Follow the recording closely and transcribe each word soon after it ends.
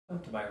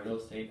Welcome to my real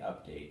estate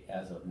update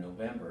as of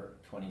November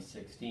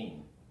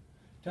 2016.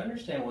 To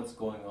understand what's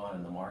going on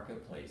in the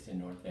marketplace in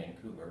North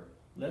Vancouver,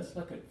 let's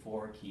look at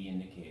four key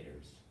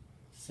indicators: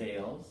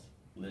 sales,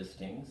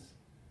 listings,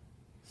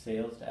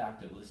 sales to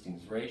active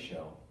listings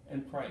ratio,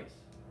 and price.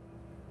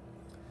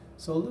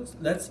 So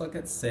let's look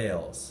at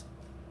sales.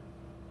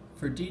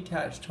 For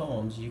detached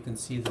homes, you can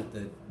see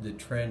that the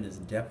trend is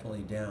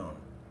definitely down.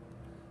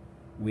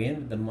 We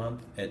ended the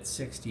month at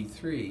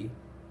 63,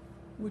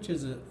 which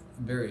is a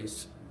very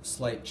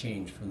slight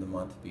change from the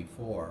month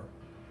before.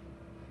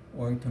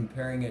 Or in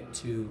comparing it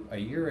to a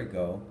year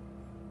ago,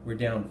 we're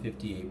down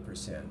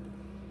 58%.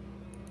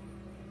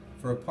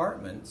 For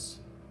apartments,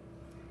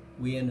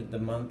 we ended the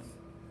month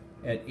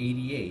at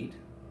 88,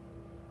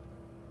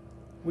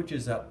 which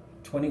is up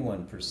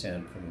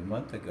 21% from a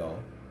month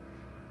ago,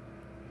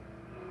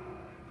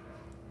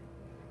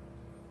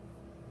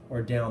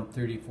 or down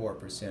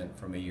 34%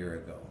 from a year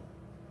ago.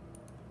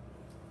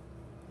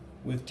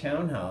 With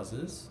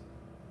townhouses,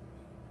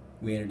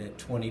 we ended at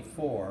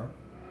 24,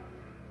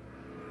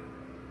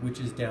 which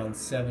is down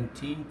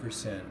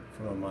 17%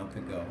 from a month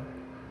ago,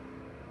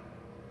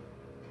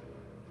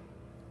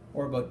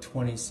 or about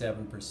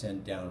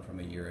 27% down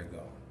from a year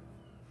ago.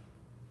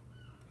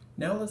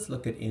 Now let's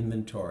look at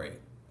inventory.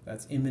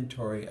 That's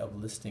inventory of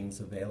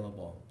listings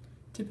available.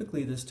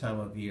 Typically this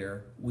time of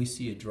year, we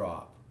see a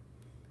drop.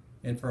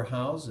 And for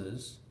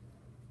houses,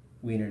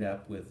 we ended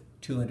up with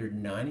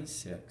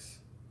 296,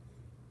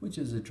 which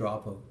is a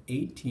drop of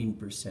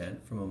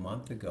 18% from a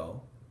month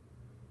ago,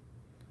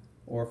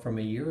 or from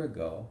a year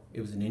ago,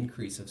 it was an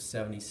increase of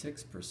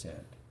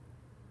 76%.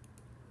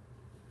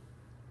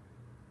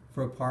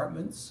 For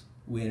apartments,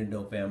 we ended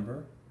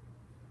November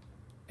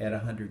at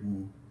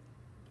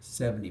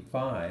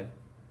 175,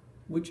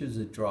 which is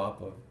a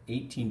drop of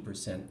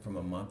 18% from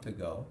a month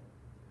ago,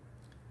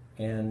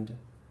 and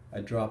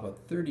a drop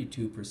of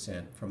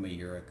 32% from a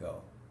year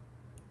ago.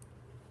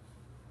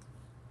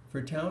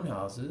 For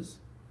townhouses,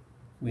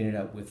 we ended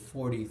up with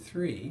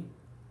 43,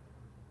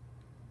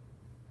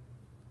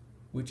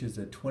 which is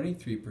a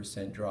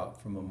 23%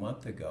 drop from a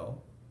month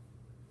ago,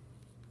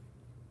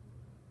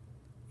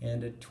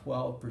 and a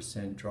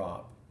 12%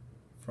 drop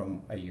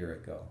from a year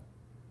ago.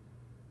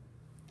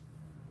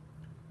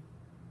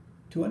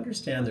 To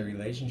understand the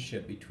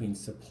relationship between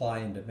supply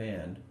and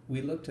demand,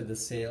 we look to the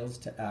sales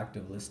to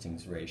active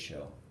listings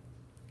ratio.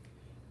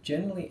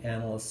 Generally,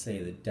 analysts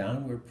say that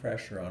downward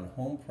pressure on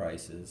home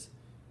prices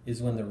is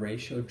when the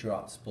ratio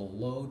drops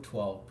below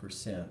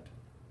 12%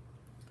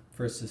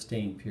 for a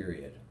sustained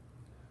period,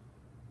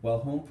 while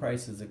home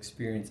prices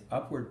experience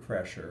upward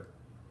pressure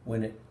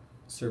when it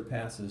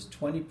surpasses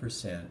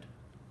 20%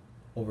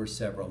 over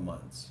several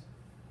months.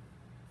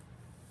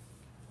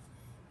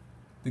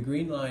 The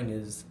green line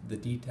is the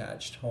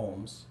detached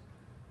homes,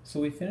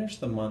 so we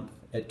finished the month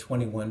at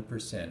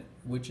 21%,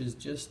 which is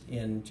just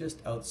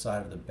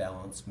outside of the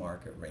balanced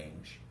market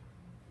range.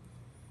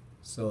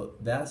 So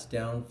that's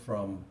down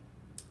from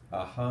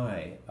a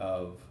high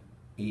of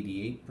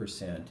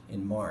 88%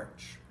 in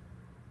March.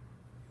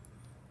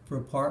 For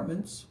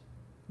apartments,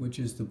 which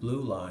is the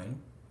blue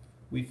line,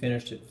 we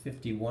finished at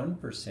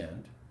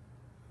 51%,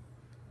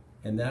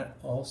 and that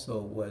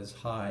also was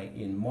high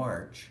in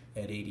March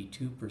at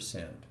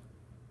 82%.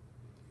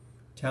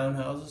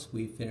 Townhouses,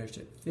 we finished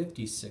at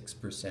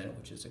 56%,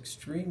 which is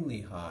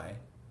extremely high,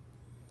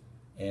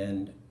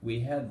 and we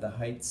had the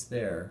heights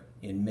there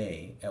in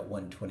May at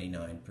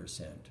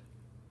 129%.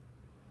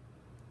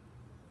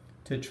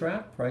 To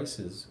track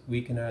prices,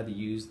 we can either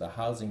use the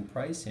Housing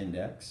Price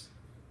Index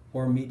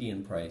or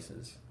median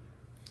prices.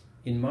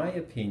 In my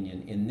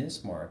opinion, in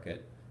this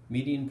market,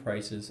 median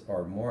prices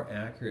are more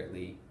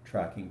accurately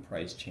tracking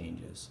price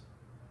changes.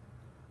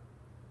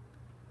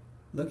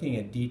 Looking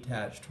at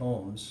detached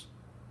homes,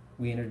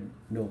 we entered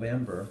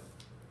November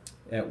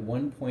at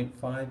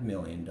 $1.5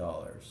 million.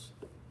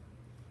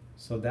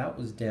 So that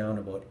was down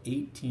about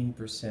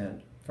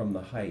 18% from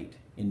the height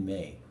in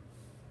May.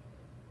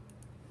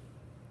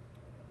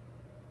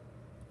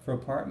 For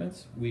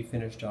apartments, we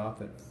finished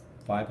off at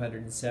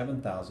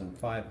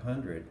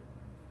 $507,500,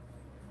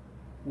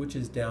 which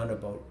is down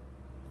about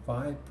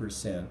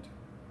 5%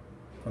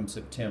 from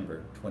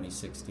September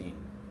 2016.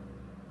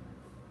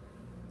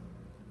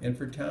 And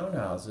for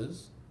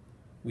townhouses,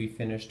 we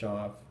finished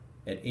off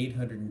at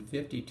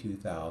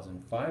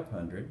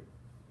 $852,500,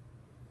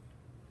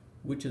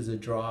 which is a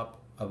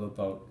drop of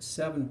about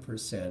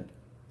 7%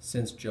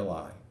 since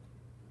July.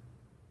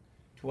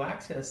 To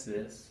access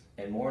this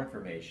and more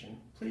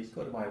information, please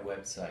go to my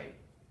website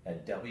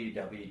at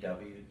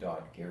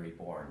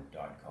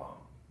www.garybourne.com.